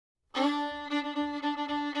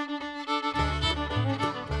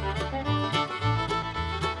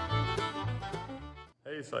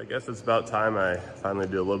I guess it's about time I finally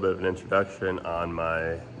do a little bit of an introduction on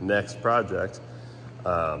my next project.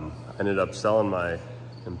 I ended up selling my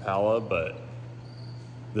Impala, but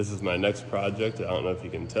this is my next project. I don't know if you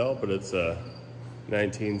can tell, but it's a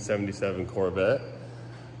 1977 Corvette.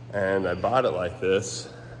 And I bought it like this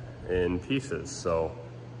in pieces. So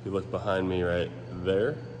if you look behind me right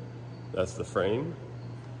there, that's the frame.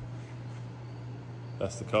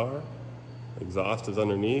 That's the car. Exhaust is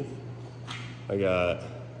underneath. I got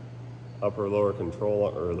upper lower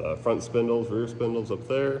control, or the front spindles, rear spindles up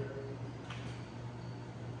there.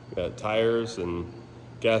 Got tires and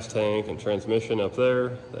gas tank and transmission up there.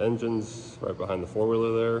 The engine's right behind the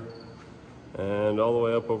four-wheeler there. And all the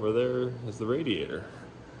way up over there is the radiator.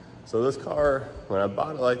 So this car, when I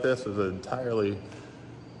bought it like this, was entirely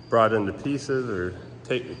brought into pieces or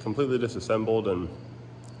completely disassembled, and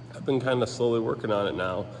I've been kind of slowly working on it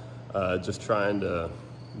now, just trying to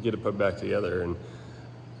get it put back together. And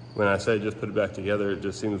when I say just put it back together, it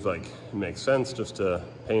just seems like it makes sense just to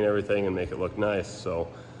paint everything and make it look nice. So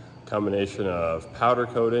combination of powder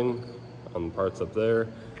coating on the parts up there,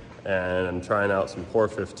 and I'm trying out some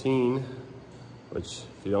POR-15, which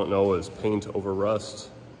if you don't know is paint over rust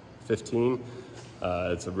 15.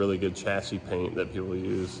 It's a really good chassis paint that people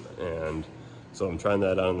use, and so I'm trying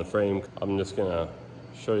that out on the frame. I'm just gonna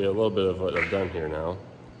show you a little bit of what I've done here now.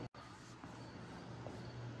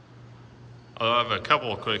 I'll have a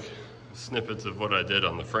couple of quick snippets of what I did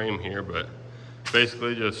on the frame here, but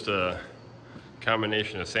basically just a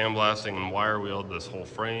combination of sandblasting and wire wheeled this whole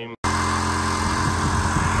frame.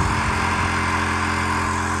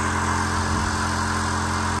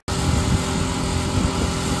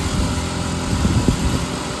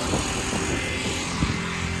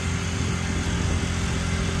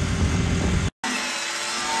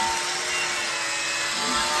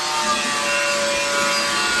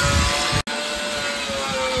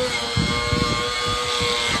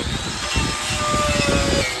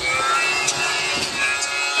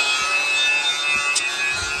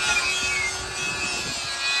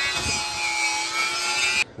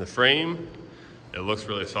 The frame, it looks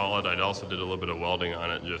really solid. I also did a little bit of welding on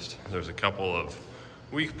it. Just there's a couple of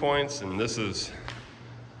weak points, and this is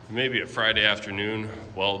maybe a Friday afternoon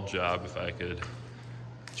weld job if I could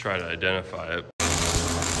try to identify it.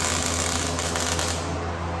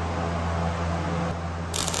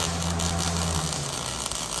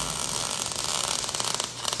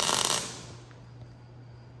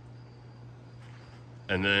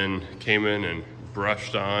 And then came in and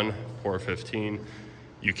brushed on POR-15.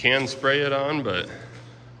 You can spray it on, but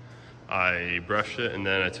I brushed it, and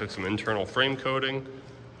then I took some internal frame coating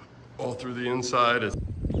all through the inside. Try to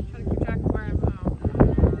keep track of where I'm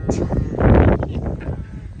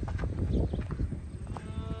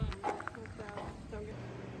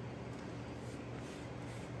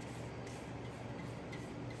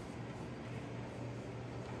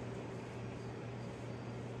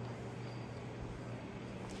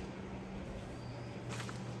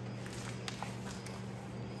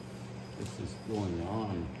This is going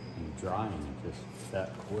on and drying just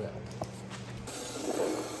that quick.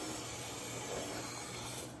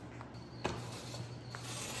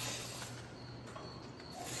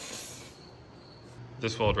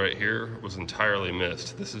 This weld right here was entirely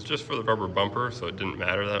missed. This is just for the rubber bumper, so it didn't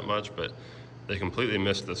matter that much, but they completely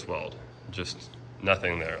missed this weld. Just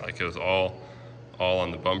nothing there. Like it was all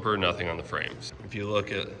on the bumper, nothing on the frames. If you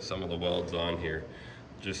look at some of the welds on here,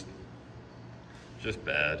 just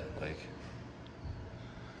bad. Like,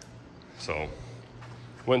 so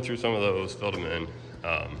went through some of those, filled them in,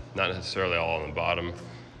 not necessarily all on the bottom.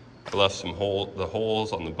 I left the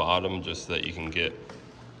holes on the bottom just so that you can get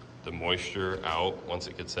the moisture out once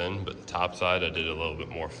it gets in, but the top side I did a little bit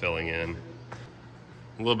more filling in.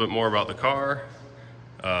 A little bit more about the car.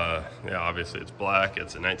 Yeah, obviously it's black.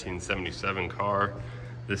 It's a 1977 car.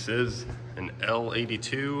 This is an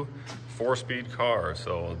L-82 4-speed car,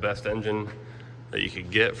 so the best engine that you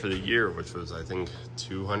could get for the year, which was I think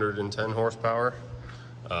 210 horsepower.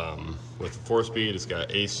 With the 4-speed, it's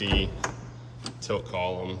got AC, tilt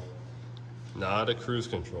column, not a cruise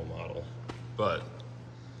control model, but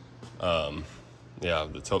yeah,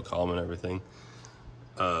 the tilt column and everything.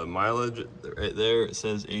 Mileage right there, it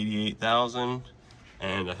says 88,000,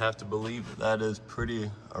 and I have to believe that is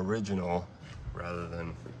pretty original rather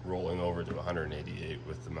than rolling over to 188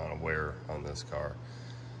 with the amount of wear on this car.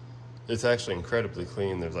 It's actually incredibly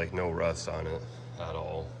clean. There's like no rust on it at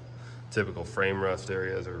all. Typical frame rust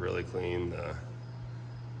areas are really clean.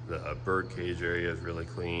 The bird cage area is really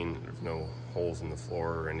clean. There's no holes in the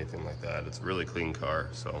floor or anything like that. It's a really clean car.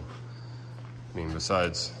 So, I mean,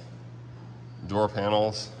 besides door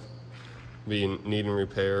panels needing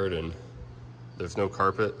repaired, and there's no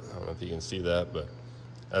carpet. I don't know if you can see that, but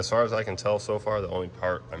as far as I can tell so far, the only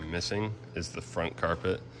part I'm missing is the front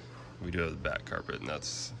carpet. We do have the back carpet, and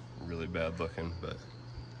that's really bad looking, but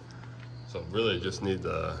so really just need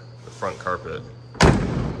the front carpet,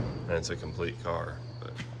 and it's a complete car.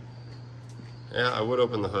 But yeah, I would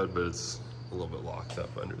open the hood, but it's a little bit locked up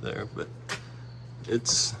under there, but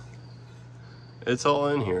it's all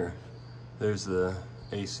in here. There's the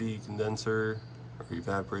AC condenser or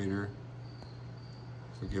evaporator.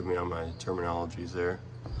 Forgive me on my terminologies there.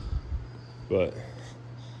 But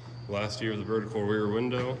last year, the vertical rear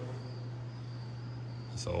window.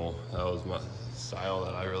 So that was my style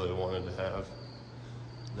that I really wanted to have.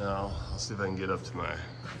 Now, I'll see if I can get up to my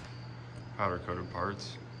powder coated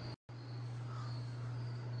parts.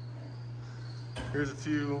 Here's a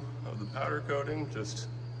few of the powder coating.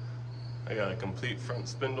 I got a complete front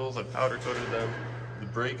spindles. I powder coated them. The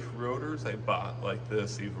brake rotors I bought like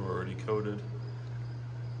this, these were already coated.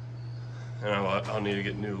 And I'll need to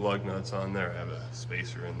get new lug nuts on there. I have a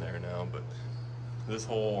spacer in there now, but this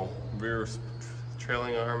whole rear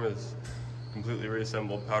trailing arm is completely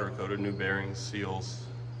reassembled, powder coated, new bearings, seals.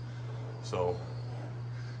 So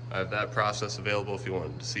I have that process available if you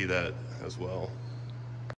wanted to see that as well.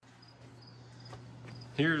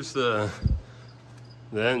 Here's the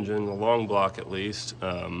engine, the long block at least.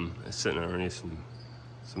 It's sitting underneath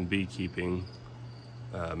some beekeeping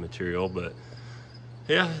material, but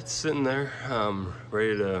yeah, it's sitting there,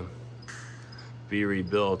 ready to be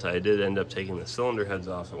rebuilt. I did end up taking the cylinder heads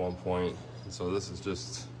off at one point, and so this is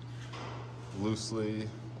just loosely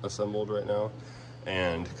assembled right now.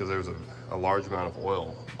 And because there's a large amount of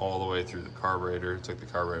oil all the way through the carburetor, took the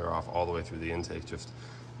carburetor off all the way through the intake, just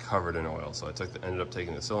covered in oil. So I ended up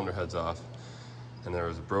taking the cylinder heads off, and there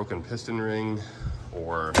was a broken piston ring,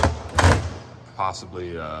 or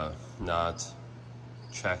possibly not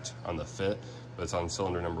checked on the fit, but it's on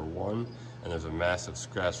cylinder number 1, and there's a massive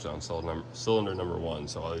scratch down cylinder number 1.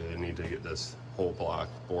 So I need to get this whole block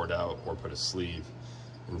bored out or put a sleeve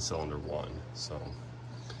in cylinder 1. So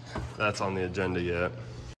that's on the agenda yet.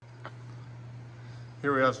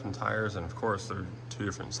 Here we have some tires, and of course they're 2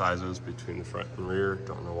 different sizes between the front and rear.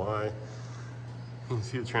 Don't know why. You can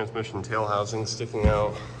see the transmission tail housing sticking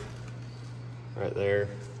out right there.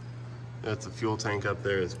 That's a fuel tank up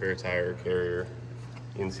there, the spare tire carrier.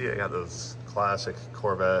 You can see I got those classic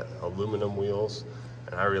Corvette aluminum wheels,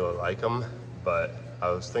 and I really like them, but I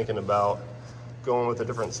was thinking about going with a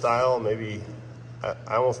different style. Maybe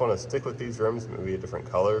I almost want to stick with these rims, maybe a different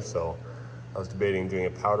color. So I was debating doing a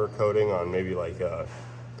powder coating on maybe like a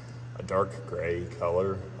dark gray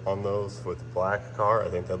color on those with a black car. I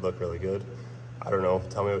think that'd look really good. I don't know,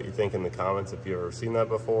 tell me what you think in the comments if you've ever seen that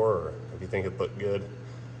before, or if you think it looked good.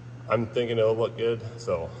 I'm thinking it'll look good,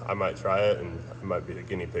 so I might try it, and I might be the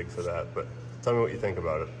guinea pig for that, but tell me what you think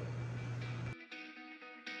about it.